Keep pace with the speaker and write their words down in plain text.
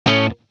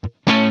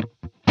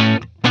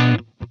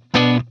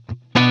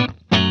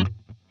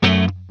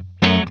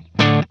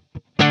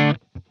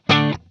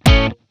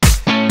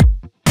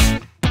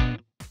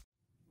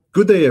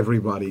Good day,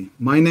 everybody.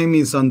 My name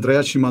is Andrea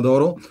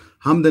Cimadoro.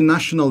 I'm the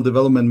National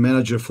Development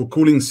Manager for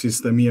Cooling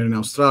System here in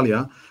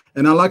Australia,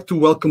 and I'd like to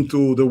welcome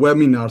to the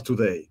webinar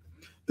today.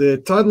 The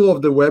title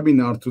of the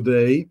webinar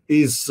today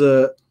is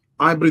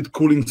Hybrid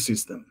Cooling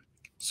System.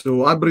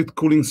 So hybrid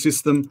cooling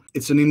system,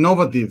 it's an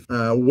innovative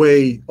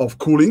way of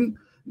cooling,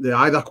 the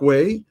HYDAC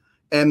way,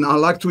 and I'd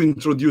like to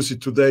introduce it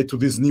today to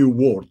this new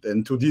world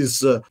and to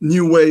this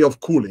new way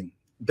of cooling.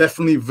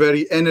 Definitely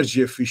very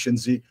energy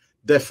efficiency,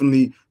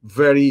 definitely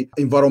very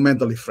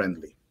environmentally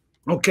friendly.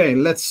 Okay,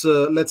 let's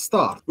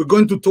start. We're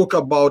going to talk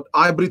about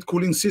hybrid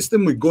cooling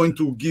system. We're going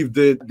to give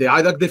the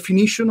HYDAC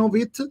definition of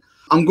it.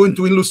 I'm going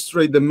to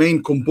illustrate the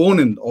main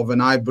component of an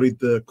hybrid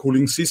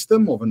cooling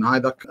system, of an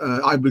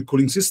HYDAC hybrid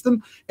cooling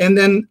system, and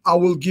then I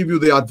will give you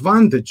the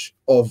advantage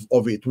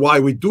of it, why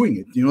we're doing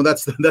it. You know,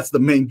 that's the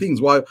main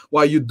things.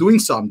 Why you're doing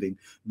something,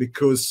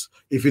 because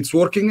if it's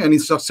working and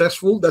it's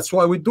successful, that's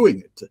why we're doing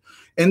it.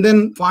 And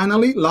then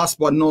finally, last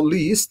but not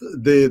least,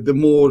 the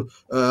more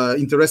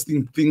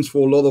interesting things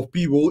for a lot of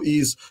people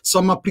is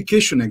some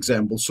application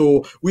examples.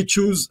 So we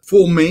choose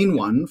 4 main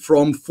ones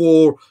from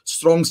 4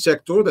 strong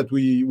sectors that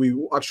we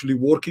actually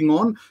working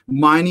on: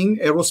 mining,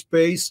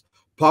 aerospace,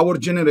 power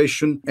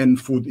generation, and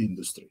food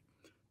industry.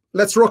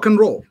 Let's rock and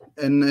roll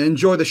and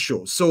enjoy the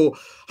show. So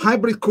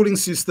hybrid cooling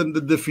system,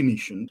 the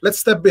definition. Let's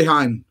step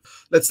behind.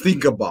 Let's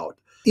think about.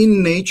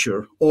 In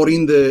nature, or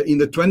in the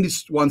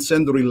 21st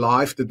century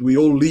life that we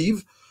all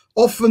live,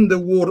 often the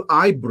word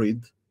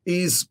hybrid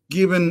is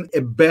given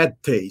a bad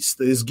taste,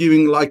 is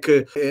giving like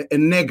a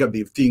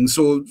negative thing.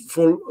 So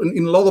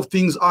in a lot of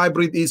things,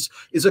 hybrid is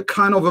a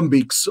kind of a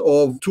mix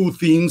of 2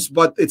 things,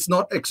 but it's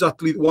not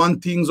exactly one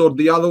thing or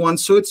the other one.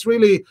 So it's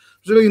really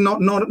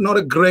not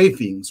a great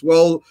thing.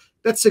 Well,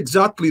 that's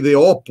exactly the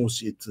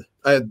opposite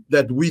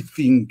that we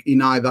think in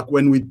HYDAC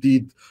when we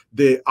did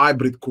the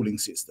hybrid cooling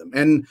system.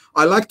 And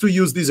I like to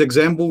use this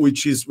example,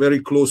 which is very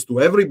close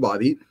to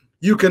everybody.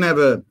 You can have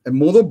a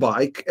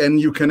motorbike and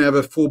you can have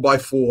a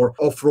 4x4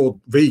 off-road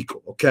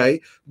vehicle,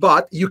 okay?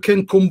 But you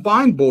can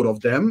combine both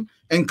of them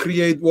and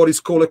create what is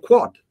called a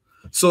quad.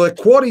 So a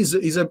quad is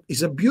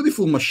a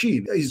beautiful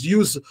machine. It's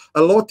used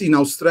a lot in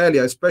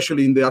Australia,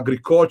 especially in the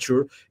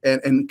agriculture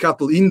and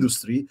cattle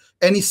industry,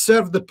 and it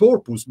serves the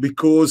purpose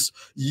because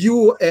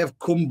you have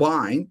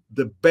combined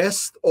the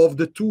best of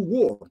the 2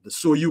 worlds.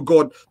 So you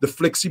got the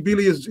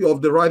flexibility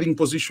of the riding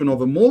position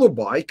of a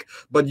motorbike,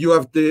 but you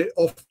have the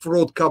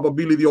off-road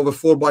capability of a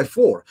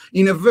 4x4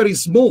 in a very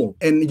small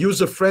and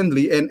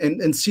user-friendly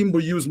and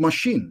simple use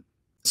machine.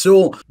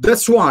 So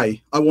that's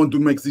why I want to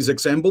make this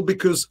example,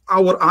 because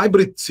our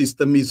hybrid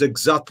system is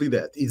exactly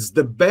that. It's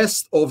the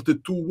best of the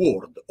 2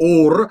 worlds,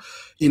 or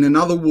in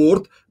another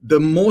word, the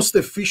most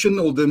efficient,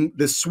 or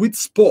the sweet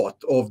spot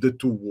of the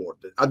 2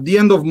 worlds. At the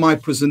end of my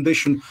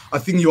presentation, I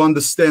think you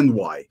understand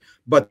why.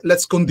 But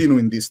let's continue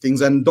in these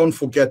things, and don't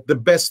forget the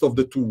best of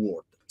the 2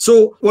 worlds.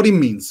 So what it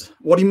means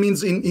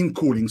in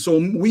cooling. So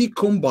we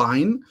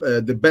combine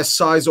the best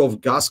size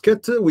of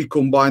gasket, we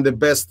combine the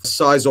best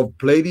size of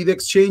plate heat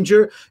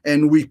exchanger,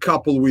 and we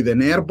couple with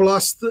an air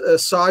blast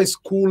size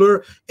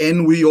cooler,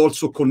 and we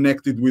also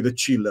connect it with a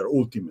chiller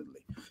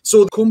ultimately.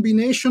 So the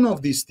combination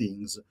of these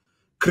things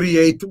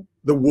create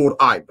the word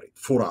hybrid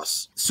for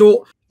us.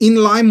 So in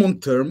layman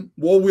term,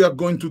 what we are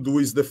going to do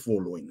is the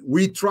following.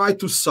 We try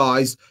to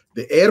size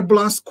the air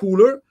blast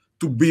cooler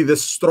to be the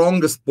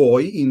strongest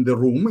boy in the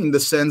room, in the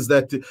sense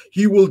that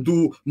he will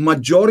do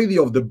majority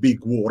of the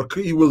big work.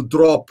 He will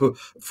drop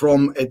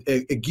from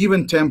a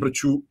given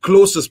temperature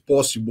close as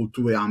possible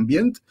to the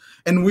ambient.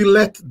 And we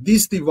let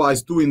this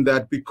device doing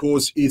that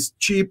because it's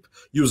cheap,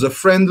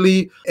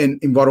 user-friendly, and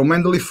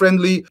environmentally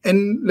friendly.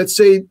 And let's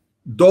say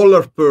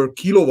dollar per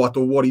kilowatt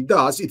of what it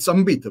does, it's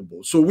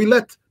unbeatable. So we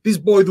let this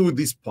boy do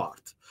this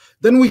part.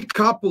 Then we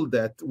couple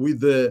that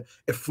with a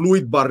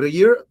fluid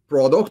barrier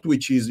product,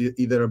 which is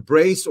either a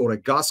brace or a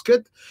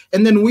gasket,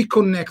 and then we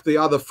connect the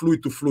other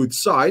fluid-to-fluid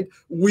side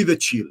with a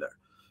chiller.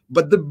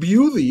 But the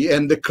beauty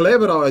and the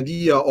clever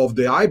idea of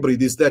the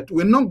hybrid is that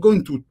we're not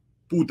going to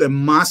put a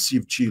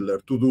massive chiller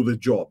to do the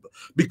job,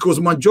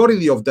 because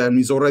majority of them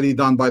is already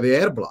done by the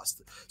air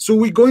blast. So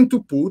we're going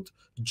to put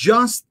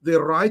just the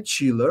right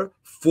chiller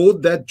for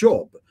that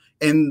job.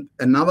 And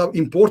another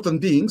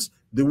important thing,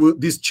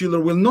 this chiller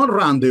will not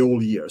run the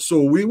whole year.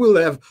 So we will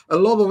have a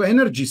lot of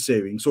energy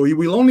saving. So it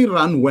will only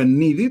run when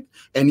needed,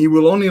 and it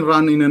will only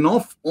run in an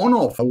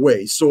on-off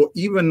way. So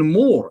even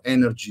more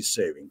energy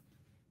saving.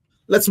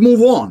 Let's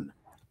move on.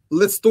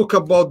 Let's talk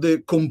about the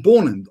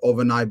component of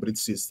an hybrid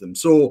system.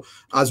 So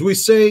as we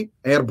say,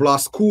 air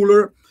blast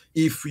cooler.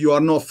 If you are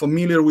not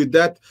familiar with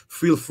that,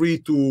 feel free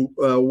to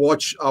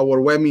watch our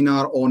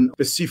webinar on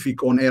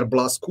specific on air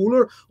blast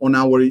cooler on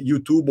our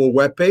YouTube or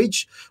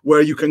webpage,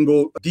 where you can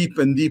go deep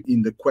in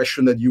the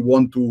question that you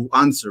want to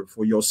answer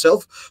for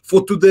yourself.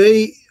 For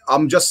today,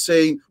 I'm just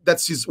saying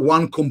that is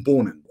one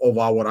component of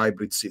our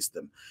hybrid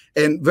system,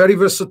 and very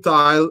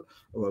versatile.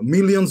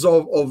 Millions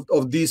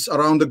of these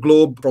around the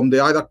globe from the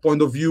HYDAC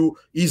point of view,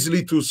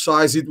 easily to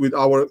size it with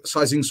our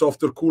sizing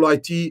software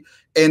CoolIT,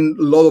 and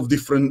a lot of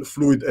different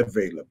fluid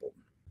available.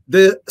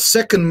 The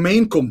second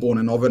main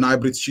component of an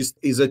hybrid system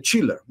is a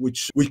chiller,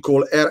 which we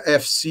call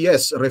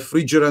RFCS,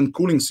 refrigerant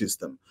cooling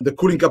system. The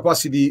cooling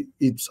capacity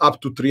is up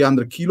to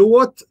 300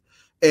 kilowatt.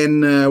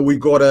 And we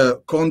got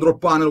a control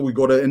panel, we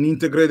got an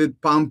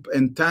integrated pump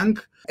and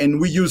tank.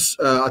 And we use,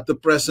 at the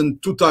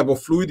present, two types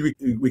of fluid.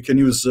 We can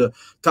use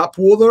tap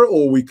water,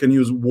 or we can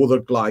use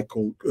water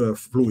glycol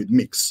fluid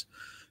mix.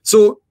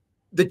 So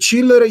the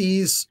chiller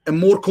is a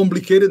more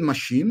complicated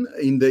machine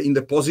in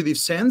the positive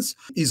sense.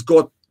 It's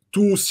got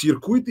two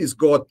circuits. It's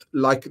got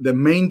like the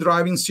main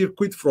driving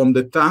circuit from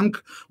the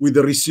tank with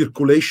the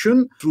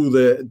recirculation through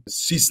the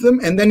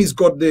system. And then it's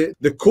got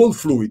the cold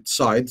fluid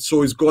side.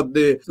 So it's got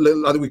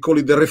we call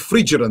it the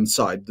refrigerant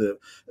side.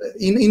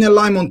 In a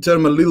layman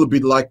term, a little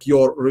bit like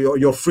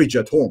your fridge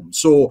at home.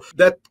 So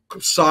that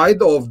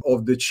side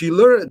of the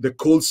chiller, the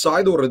cold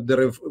side, or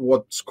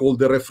what's called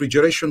the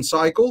refrigeration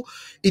cycle,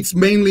 it's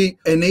mainly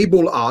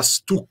enable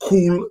us to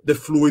cool the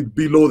fluid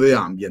below the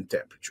ambient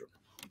temperature.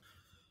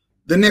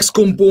 The next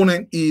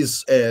component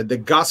is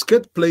the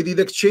gasket plate heat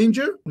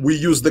exchanger. We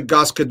use the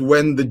gasket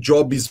when the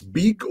job is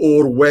big,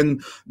 or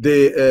when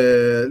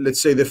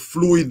let's say the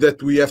fluid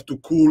that we have to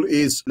cool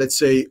is, let's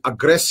say,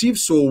 aggressive.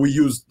 So we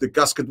use the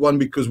gasket one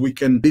because we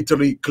can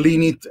literally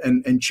clean it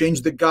and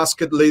change the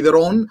gasket later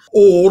on.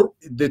 Or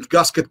the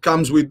gasket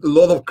comes with a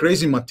lot of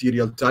crazy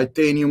material,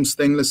 titanium,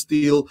 stainless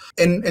steel.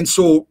 And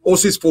so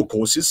OSIS for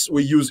causes,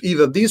 we use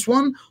either this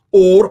one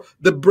or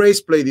the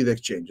brace plate heat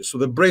exchanger. So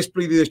the brace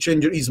plate heat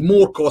exchanger is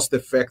more cost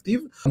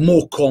effective,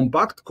 more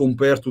compact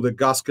compared to the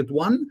gasket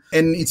one.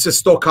 And it's a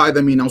stock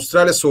item in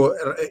Australia, so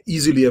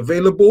easily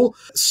available.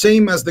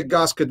 Same as the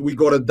gasket, we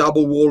got a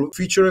double wall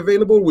feature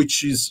available,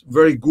 which is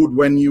very good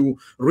when you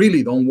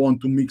really don't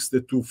want to mix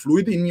the two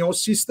fluid in your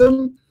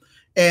system.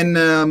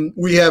 And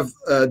we have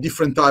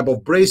different type of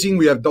brazing,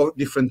 we have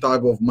different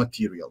type of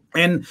material.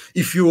 And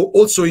if you're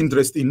also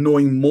interested in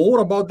knowing more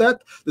about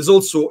that, there's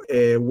also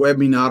a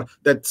webinar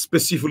that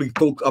specifically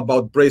talks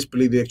about brace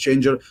plate heat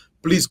exchanger.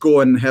 Please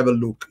go and have a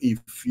look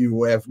if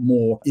you have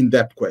more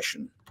in-depth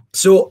question.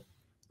 So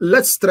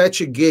let's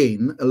stretch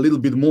again a little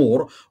bit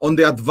more on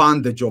the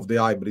advantage of the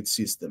hybrid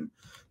system.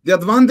 The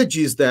advantage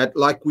is that,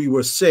 like we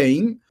were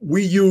saying,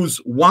 we use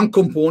one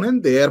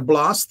component, the air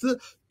blast,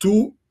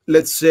 to,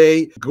 let's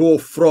say, go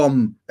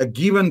from a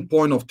given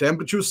point of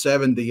temperature,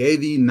 70,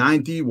 80,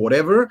 90,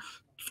 whatever,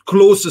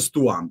 closest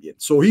to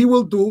ambient. So he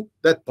will do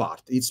that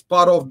part.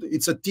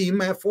 It's a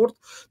team effort.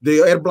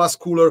 The air blast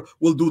cooler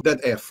will do that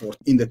effort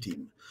in the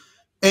team.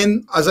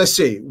 And as I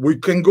say, we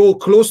can go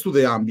close to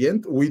the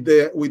ambient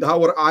with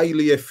our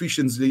highly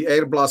efficiency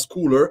air blast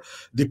cooler,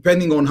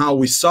 depending on how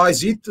we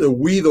size it,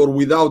 with or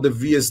without the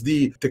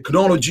VSD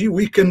technology,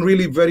 we can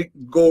really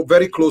go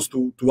very close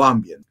to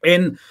ambient.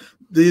 And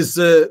this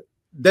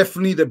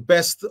definitely the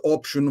best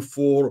option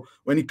for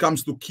when it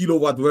comes to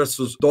kilowatt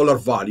versus dollar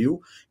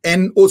value,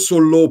 and also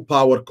low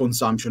power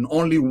consumption.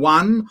 Only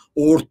one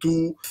or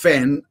two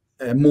fan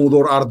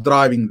motor are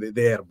driving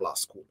the air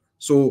blast cooler.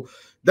 So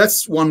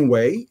that's one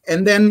way.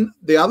 And then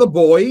the other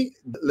boy,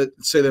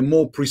 let's say the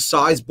more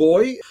precise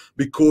boy,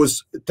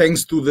 because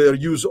thanks to the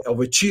use of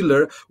a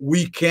chiller,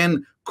 we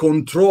can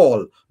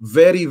control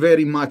very,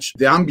 very much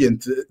the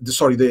ambient,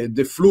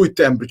 the fluid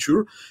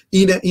temperature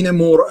in a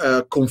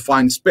more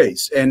confined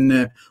space.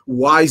 And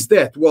why is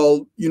that?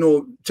 Well,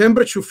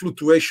 temperature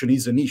fluctuation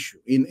is an issue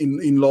in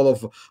a lot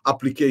of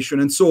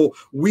application. And so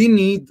we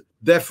need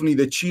definitely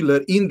the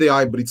chiller in the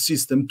hybrid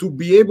system to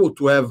be able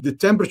to have the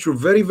temperature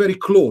very, very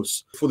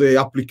close for the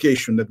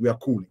application that we are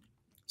cooling.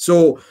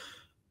 So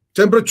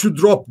temperature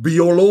drop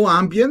below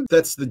ambient,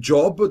 that's the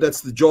job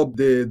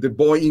the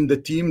boy in the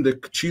team, the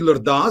chiller,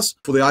 does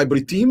for the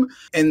hybrid team.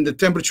 And the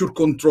temperature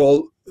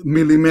control,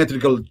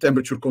 millimetrical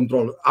temperature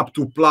control, up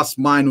to plus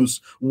minus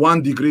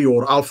 1 degree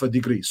or half a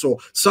degree. So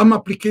some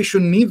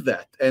application need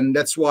that, and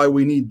that's why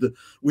we need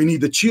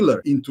the chiller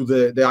into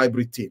the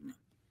hybrid team.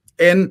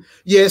 And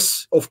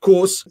yes, of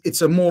course,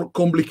 it's a more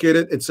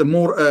complicated, it's a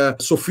more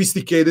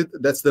sophisticated,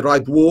 that's the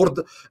right word,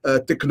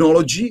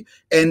 technology.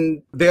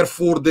 And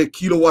therefore, the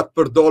kilowatt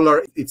per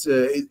dollar,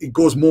 it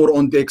goes more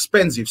on the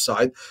expensive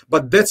side.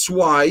 But that's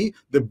why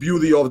the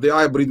beauty of the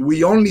hybrid,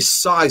 we only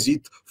size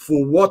it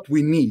for what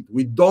we need.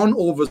 We don't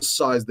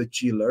oversize the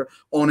chiller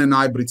on an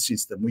hybrid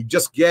system. We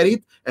just get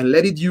it and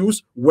let it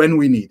use when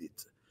we need it.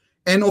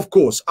 And of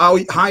course, our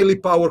highly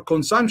power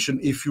consumption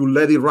if you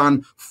let it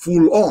run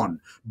full on.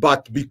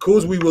 But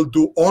because we will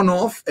do on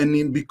off,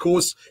 and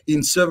because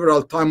in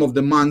several times of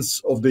the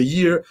months of the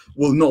year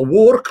will not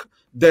work,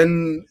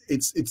 then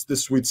it's the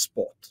sweet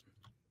spot.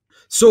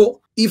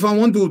 So if I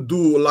want to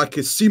do like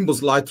a simple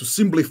slide to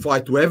simplify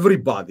to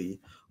everybody,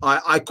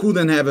 I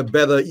couldn't have a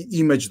better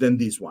image than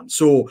this one.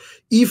 So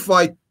if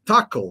I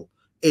tackle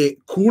a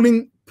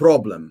cooling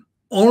problem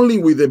only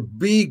with a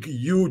big,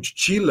 huge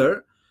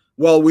chiller,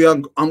 well,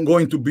 I'm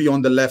going to be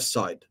on the left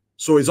side.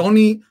 So it's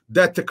only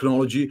that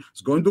technology.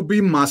 It's going to be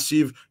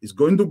massive. It's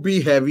going to be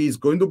heavy. It's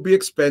going to be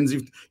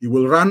expensive. It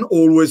will run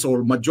always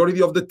or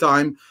majority of the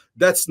time.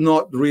 That's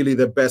not really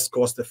the best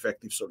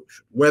cost-effective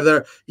solution.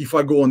 Whether if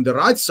I go on the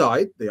right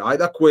side, the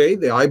HYDAC way,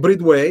 the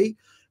hybrid way,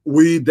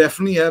 we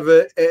definitely have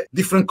a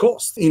different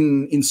cost.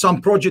 In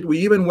some project, we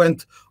even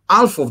went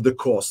half of the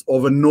cost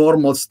of a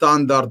normal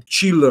standard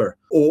chiller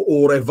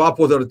or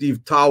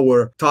evaporative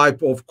tower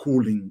type of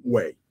cooling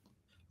way.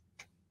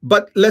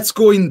 But let's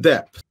go in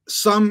depth.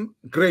 Some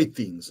great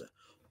things.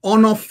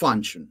 On-off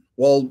function.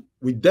 Well,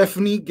 we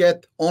definitely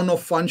get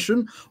on-off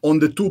function on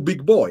the two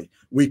big boy.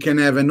 We can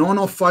have an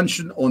on-off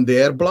function on the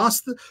air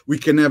blast. We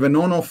can have an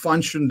on-off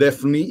function,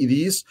 definitely it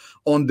is,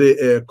 on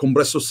the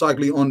compressor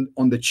cycling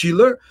on the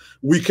chiller.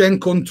 We can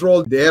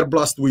control the air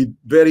blast with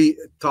very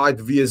tight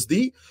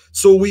VSD.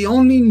 So we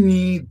only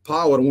need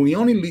power. We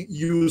only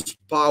use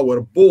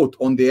power both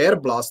on the air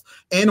blast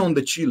and on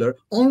the chiller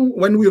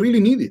when we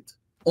really need it.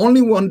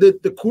 Only when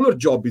the cooler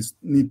job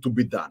need to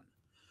be done.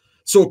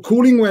 So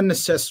cooling when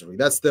necessary,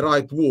 that's the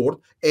right word,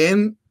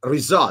 and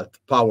result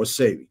power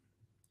saving.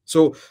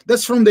 So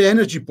that's from the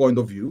energy point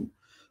of view.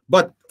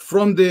 But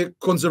from the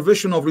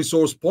conservation of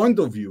resource point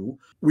of view,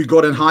 we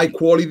got a high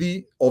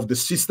quality of the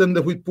system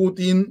that we put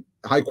in,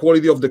 high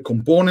quality of the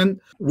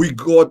component. We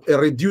got a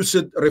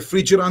reduced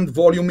refrigerant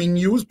volume in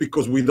use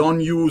because we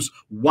don't use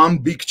one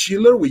big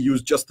chiller, we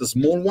use just a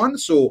small one.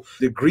 So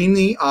the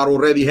greenie are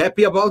already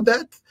happy about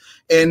that.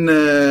 And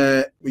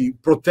we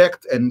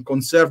protect and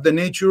conserve the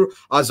nature.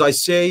 As I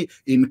say,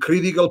 in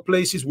critical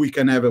places, we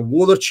can have a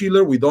water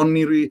chiller. We don't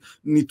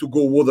need to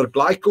go water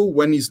glycol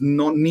when it's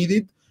not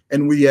needed.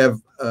 And we have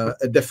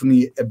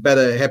definitely a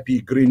better,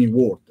 happy, greeny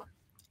world.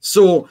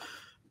 So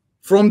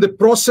from the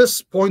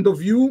process point of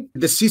view,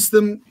 the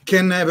system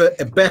can have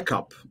a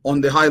backup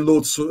on the high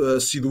load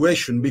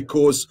situation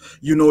because,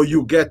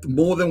 you get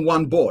more than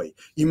one boy.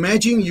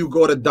 Imagine you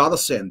got a data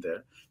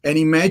center and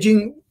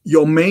imagine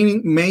your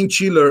main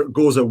chiller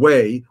goes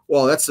away.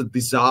 Well, that's a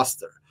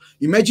disaster.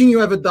 Imagine you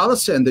have a data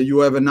center, you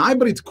have an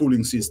hybrid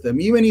cooling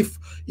system. Even if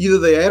either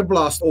the air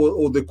blast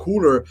or the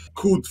cooler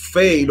could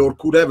fail or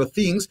could have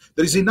things,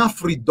 there is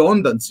enough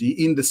redundancy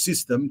in the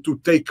system to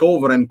take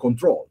over and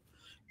control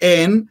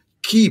and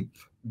keep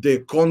the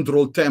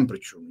control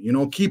temperature,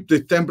 keep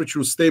the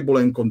temperature stable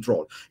and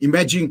controlled.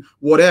 Imagine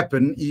what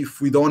happens if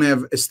we don't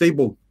have a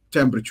stable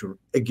temperature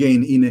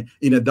again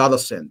in a data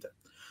center.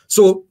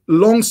 So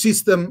long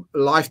system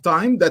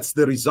lifetime, that's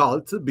the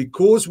result,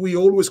 because we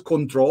always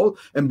control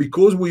and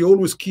because we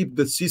always keep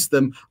the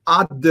system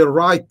at the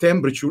right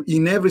temperature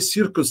in every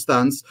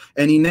circumstance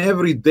and in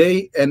every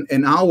day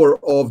and hour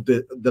of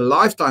the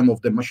lifetime of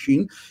the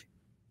machine,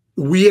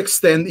 we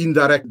extend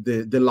indirect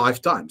the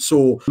lifetime.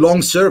 So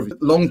long service,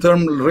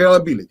 long-term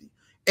reliability.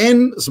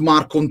 And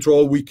smart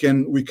control, we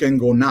can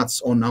go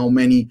nuts on how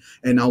many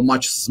and how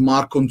much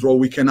smart control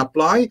we can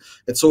apply.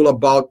 It's all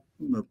about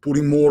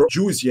putting more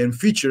juicy and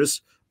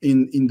features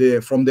from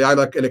the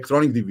HYDAC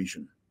electronic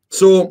division.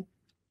 So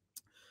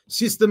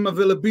system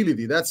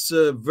availability, that's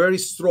very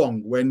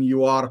strong when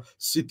you are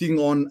sitting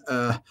on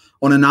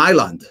an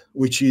island,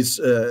 which is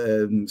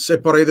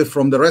separated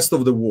from the rest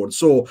of the world.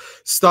 So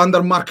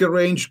standard market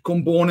range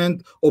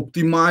component,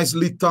 optimized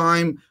lead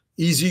time,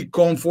 easy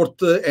comfort,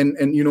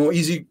 and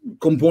easy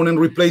component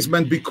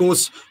replacement,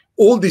 because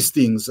all these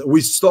things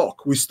we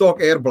stock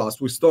air blast,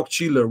 we stock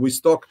chiller, we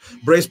stock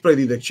braze plate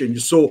heat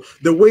exchanger. So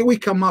the way we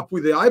come up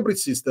with the hybrid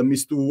system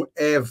is to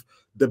have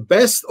the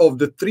best of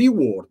the three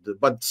world,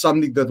 but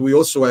something that we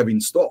also have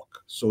in stock.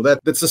 So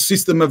that's a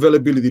system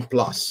availability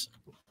plus.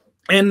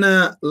 And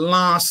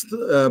last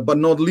but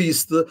not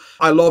least,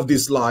 I love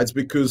these slides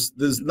because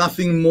there's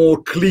nothing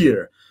more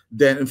clear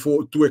than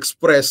to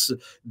express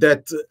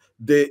that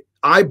the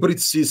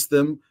hybrid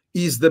system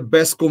is the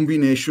best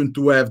combination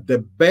to have the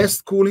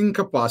best cooling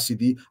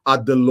capacity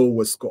at the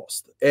lowest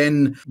cost.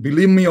 And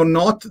believe me or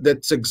not,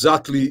 that's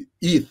exactly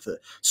it.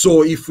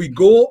 So if we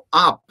go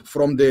up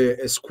from the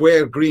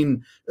square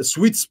green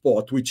sweet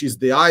spot, which is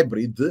the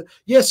hybrid,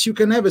 yes, you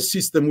can have a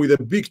system with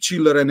a big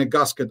chiller and a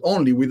gasket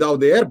only without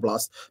the air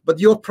blast, but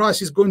your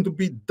price is going to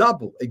be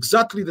double,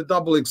 exactly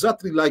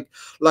like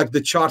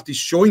the chart is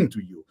showing to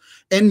you.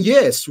 And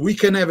yes, we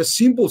can have a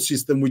simple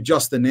system with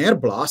just an air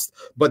blast,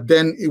 but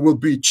then it will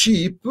be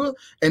cheap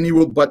and it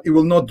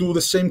will not do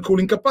the same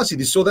cooling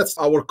capacity. So that's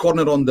our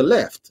corner on the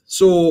left.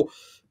 So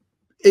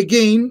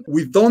again,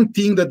 we don't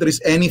think that there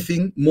is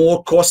anything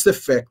more cost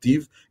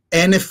effective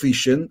and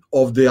efficient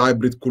of the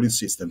hybrid cooling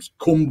systems.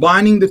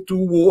 Combining the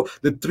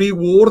three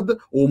word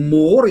or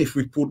more, if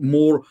we put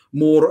more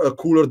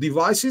cooler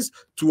devices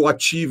to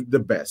achieve the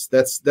best.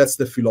 That's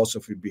the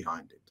philosophy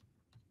behind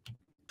it.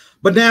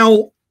 But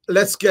now,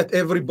 let's get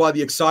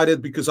everybody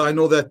excited, because I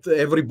know that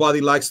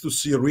everybody likes to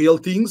see real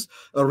things,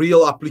 a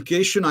real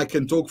application. I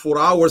can talk for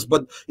hours,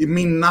 but it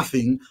means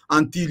nothing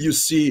until you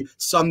see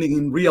something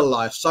in real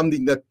life,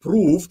 something that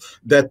proves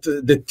that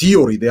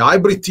the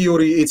hybrid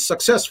theory is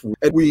successful.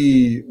 And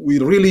we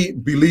really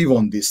believe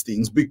on these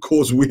things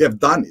because we have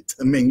done it.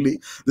 Mainly,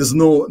 there's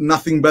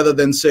nothing better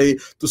than say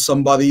to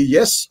somebody,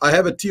 yes, I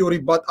have a theory,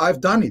 but I've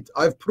done it.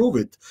 I've proved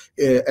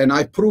it. And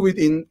I prove it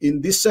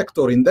in this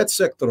sector, in that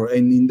sector,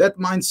 and in that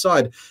mine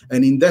side,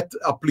 and in that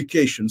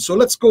application. So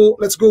let's go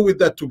with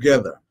that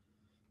together.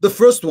 The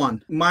first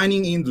one,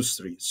 mining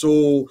industry.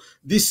 So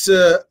this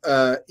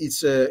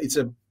it's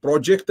a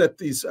project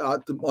that is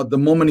at the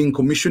moment in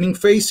commissioning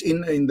phase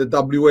in the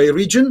WA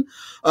region.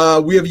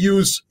 We have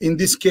used, in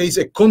this case,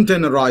 a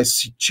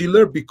containerized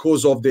chiller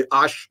because of the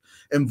ash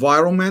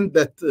environment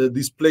that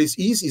this place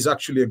is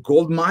actually a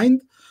gold mine.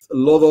 A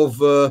lot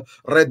of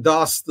red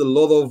dust, a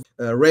lot of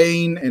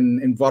rain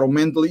and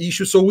environmental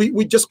issues. So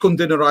we just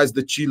containerized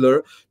the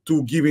chiller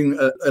to giving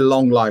a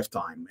long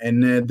lifetime.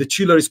 And the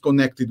chiller is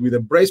connected with a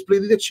braze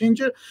plated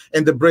exchanger,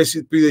 and the braze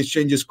plated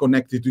exchanger is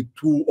connected to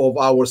two of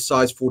our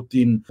size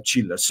 14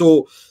 chillers.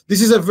 So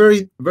this is a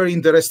very, very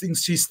interesting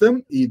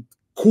system. It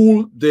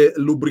cool the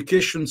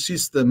lubrication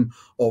system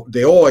of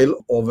the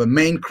oil of a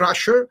main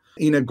crusher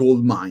in a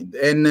gold mine.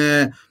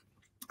 And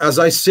as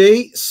I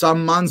say,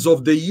 some months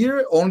of the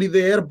year, only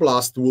the air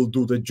blast will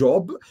do the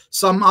job.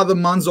 Some other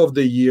months of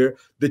the year,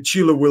 the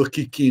chiller will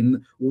kick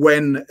in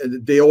when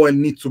the oil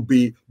needs to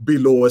be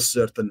below a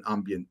certain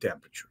ambient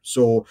temperature.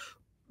 So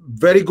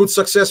very good,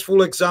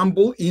 successful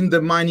example in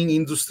the mining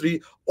industry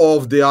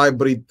of the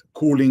hybrid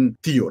cooling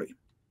theory.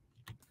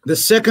 The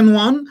second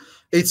one,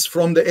 it's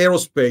from the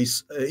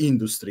aerospace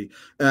industry.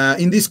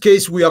 In this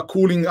case, we are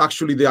cooling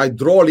actually the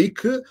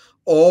hydraulic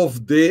of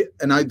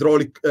an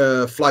hydraulic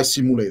flight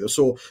simulator.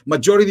 So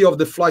majority of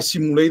the flight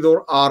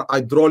simulator are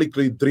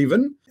hydraulically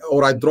driven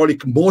or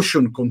hydraulic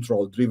motion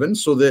control driven.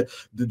 So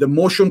the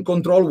motion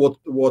control,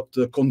 what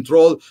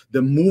control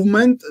the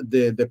movement,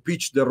 the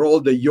pitch, the roll,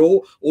 the yaw,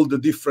 all the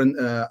different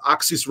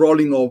axis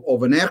rolling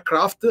of an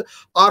aircraft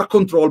are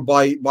controlled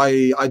by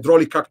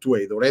hydraulic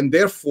actuator, and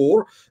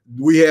therefore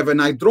we have an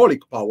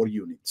hydraulic power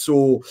unit.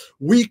 So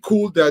we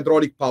cool the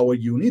hydraulic power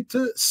unit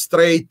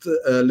straight,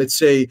 let's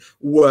say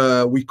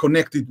we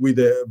connect it with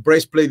a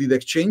braze plated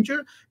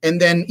exchanger, and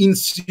then in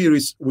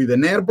series with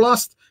an air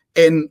blast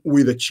and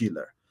with a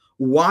chiller.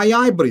 Why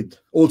hybrid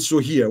also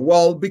here?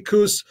 Well,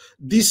 because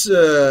this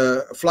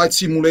flight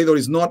simulator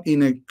is not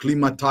in a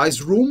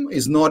climatized room,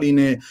 is not in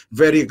a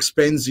very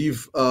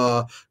expensive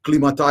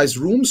climatized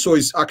room, so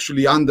it's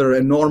actually under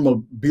a normal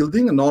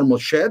building, a normal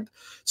shed.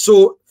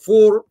 So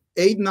for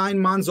 8-9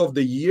 months of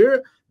the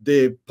year,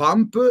 the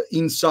pump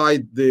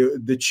inside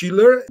the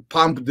chiller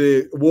pump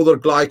the water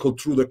glycol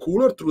through the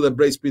cooler, through the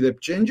braze speed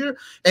exchanger,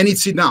 and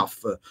it's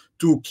enough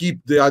to keep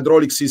the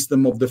hydraulic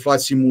system of the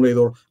flight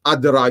simulator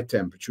at the right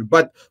temperature.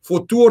 But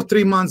for 2 or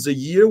 3 months a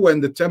year, when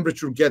the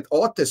temperature get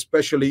hot,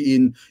 especially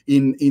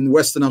in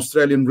Western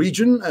Australian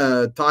region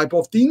type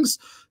of things,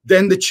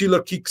 then the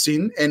chiller kicks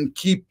in and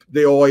keep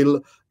the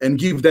oil and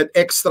give that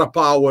extra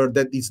power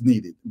that is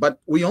needed. But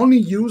we only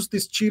use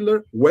this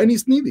chiller when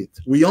it's needed.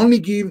 We only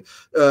give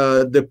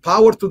the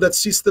power to that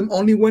system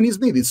only when it's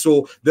needed.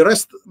 So the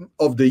rest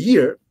of the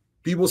year,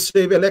 people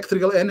save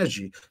electrical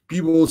energy,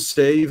 people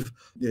save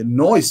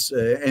noise,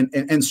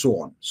 and so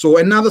on. So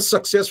another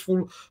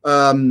successful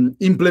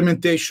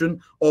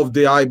implementation of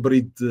the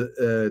hybrid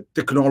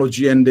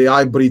technology and the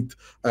hybrid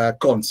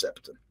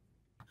concept.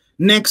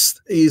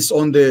 Next is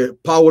on the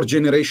power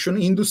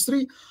generation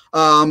industry.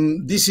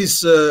 This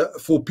is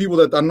for people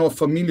that are not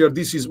familiar,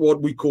 this is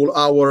what we call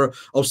our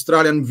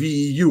Australian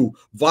VEU,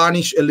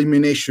 Varnish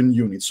Elimination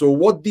Unit. So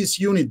what this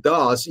unit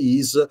does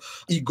is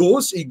it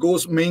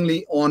goes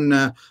mainly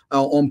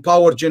on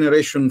power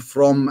generation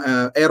from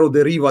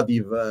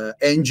aeroderivative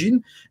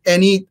engine,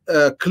 and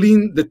it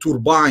clean the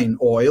turbine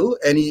oil,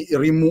 and it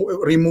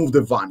remove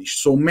the varnish.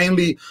 So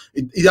mainly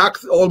it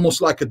acts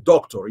almost like a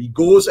doctor. It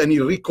goes and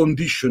it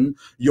recondition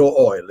your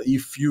oil.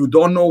 If you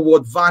don't know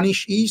what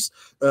varnish is,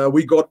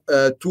 we got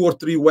 2 or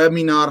 3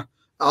 webinar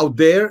out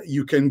there.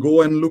 You can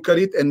go and look at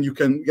it, and you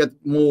can get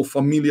more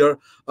familiar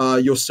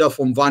yourself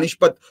on varnish.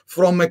 But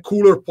from a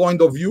cooler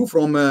point of view,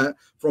 from a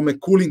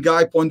cooling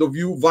guy point of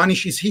view,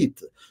 varnish is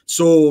heat.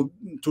 So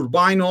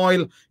turbine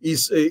oil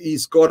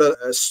is got a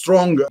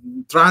strong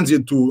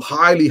transit to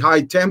highly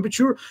high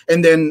temperature,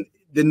 and then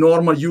the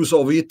normal use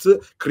of it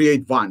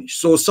create varnish.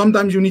 So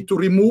sometimes you need to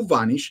remove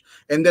varnish,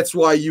 and that's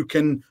why you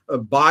can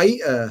buy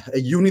a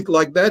unit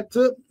like that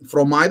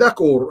from HYDAC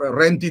or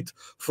rent it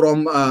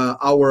from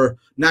our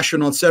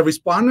national service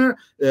partner.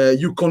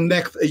 You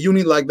connect a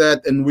unit like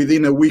that, and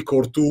within a week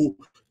or 2,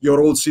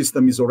 your old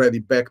system is already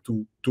back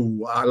to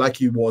like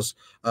it was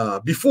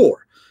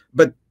before.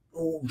 But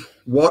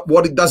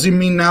what it does it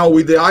mean now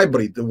with the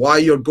hybrid? Why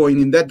you're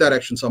going in that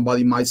direction?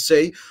 Somebody might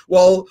say,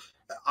 well,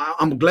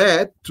 I'm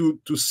glad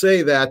to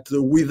say that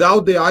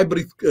without the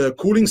hybrid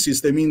cooling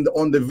system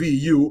on the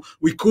VU,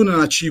 we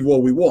couldn't achieve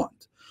what we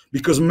want.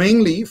 Because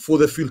mainly for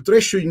the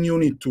filtration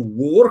unit to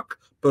work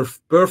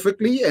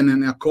perfectly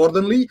and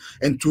accordingly,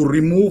 and to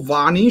remove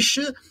varnish,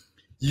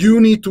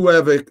 you need to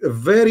have a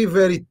very,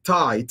 very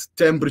tight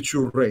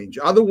temperature range.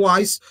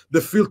 Otherwise,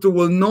 the filter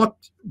will not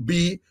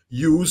be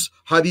used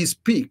at its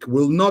peak,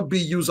 will not be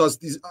used as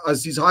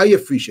this high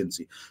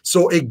efficiency.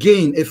 So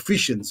again,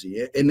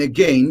 efficiency. And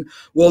again,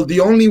 well, the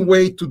only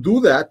way to do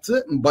that,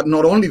 but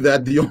not only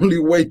that, the only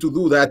way to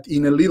do that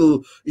in a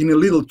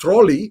little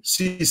trolley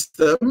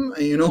system,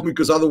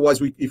 because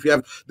otherwise, if you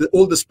have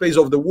all the space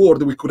of the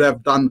world, we could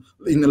have done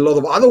in a lot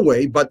of other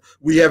way, but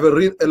we have a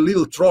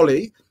little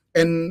trolley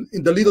and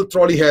the little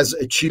trolley has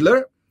a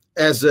chiller,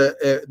 as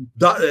a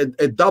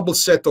double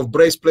set of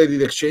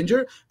brace-plated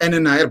exchanger and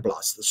an air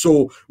blast.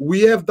 So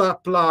we have to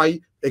apply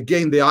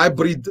again the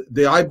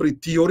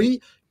hybrid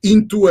theory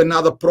into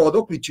another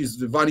product, which is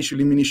the varnish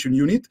elimination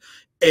unit,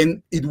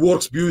 and it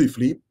works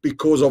beautifully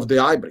because of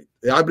the hybrid.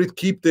 The hybrid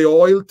keep the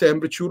oil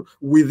temperature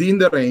within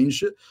the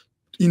range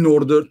in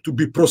order to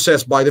be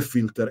processed by the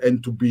filter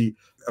and to be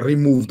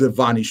remove the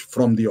varnish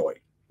from the oil.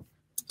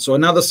 So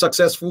another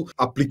successful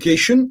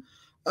application.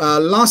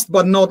 Last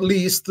but not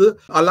least,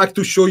 I like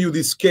to show you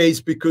this case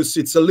because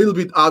it's a little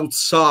bit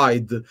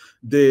outside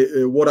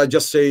the what I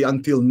just say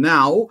until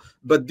now,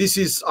 but this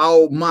is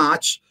how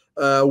much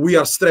we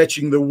are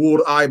stretching the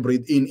word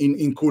hybrid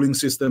in cooling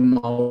system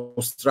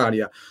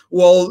Australia.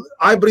 Well,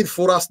 hybrid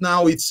for us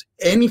now, it's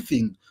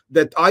anything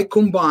that I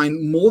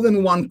combine more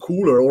than one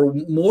cooler or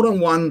more than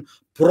one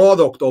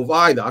product of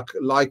HYDAC,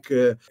 like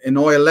an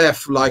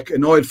OLF, like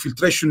an oil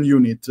filtration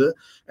unit,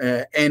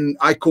 and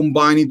I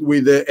combine it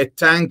with a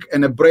tank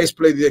and a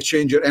brace-plated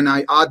exchanger, and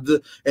I add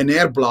an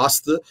air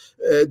blast.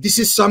 This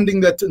is something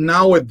that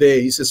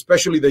nowadays,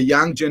 especially the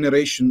young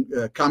generation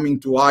coming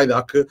to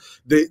HYDAC,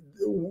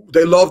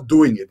 they love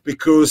doing it,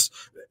 because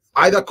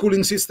HYDAC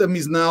cooling system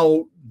is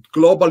now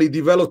globally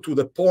developed to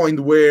the point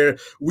where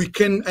we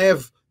can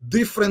have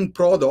different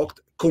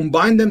products,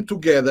 combine them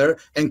together,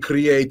 and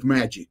create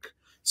magic.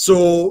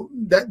 So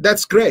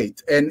that's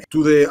great. And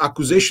to the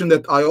accusation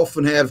that I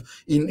often have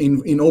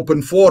in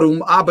open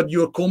forum, but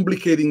you're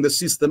complicating the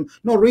system.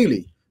 Not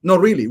really. Not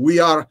really. We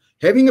are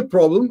having a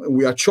problem.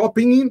 We are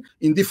chopping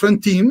in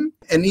different team,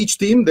 and each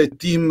team, the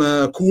team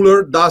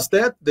cooler does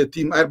that. The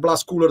team air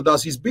blast cooler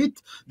does his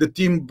bit. The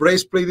team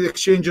brace plated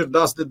exchanger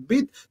does that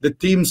bit. The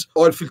team's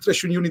oil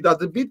filtration unit does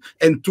the bit.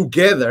 And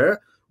together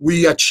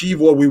we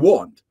achieve what we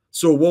want.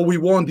 So what we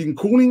want in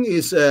cooling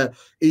is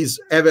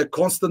have a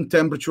constant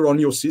temperature on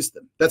your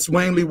system. That's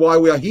mainly why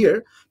we are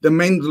here. That's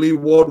mainly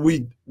what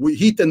we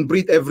heat and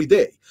breathe every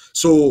day.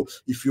 So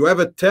if you have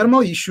a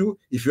thermal issue,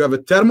 if you have a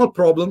thermal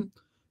problem,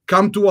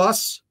 come to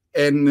us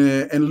and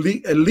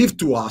leave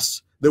to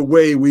us the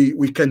way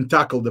we can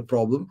tackle the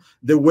problem,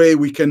 the way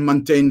we can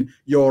maintain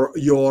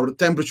your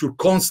temperature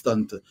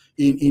constant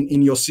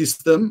in your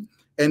system,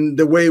 and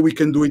the way we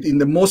can do it in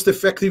the most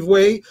effective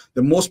way,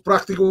 the most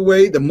practical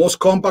way, the most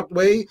compact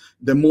way,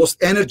 the most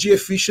energy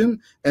efficient,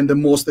 and the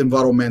most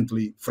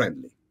environmentally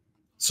friendly.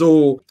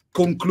 So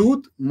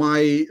conclude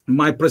my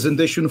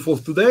presentation for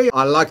today.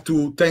 I'd like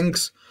to thank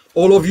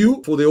all of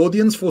you for the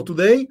audience for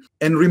today.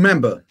 And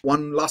remember,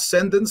 one last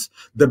sentence,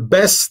 the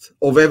best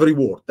of every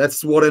word.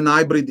 That's what an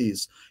hybrid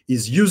is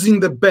using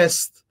the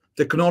best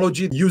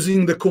technology,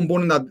 using the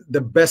component at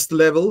the best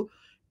level,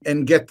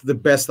 and get the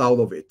best out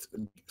of it.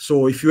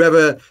 So if you have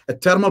a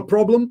thermal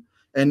problem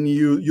and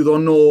you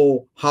don't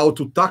know how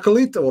to tackle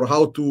it or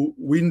how to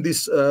win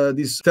this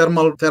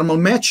thermal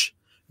match,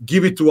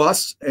 give it to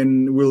us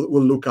and we'll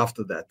look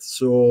after that.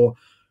 So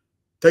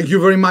thank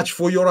you very much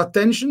for your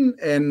attention,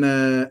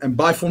 and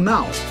bye for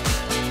now.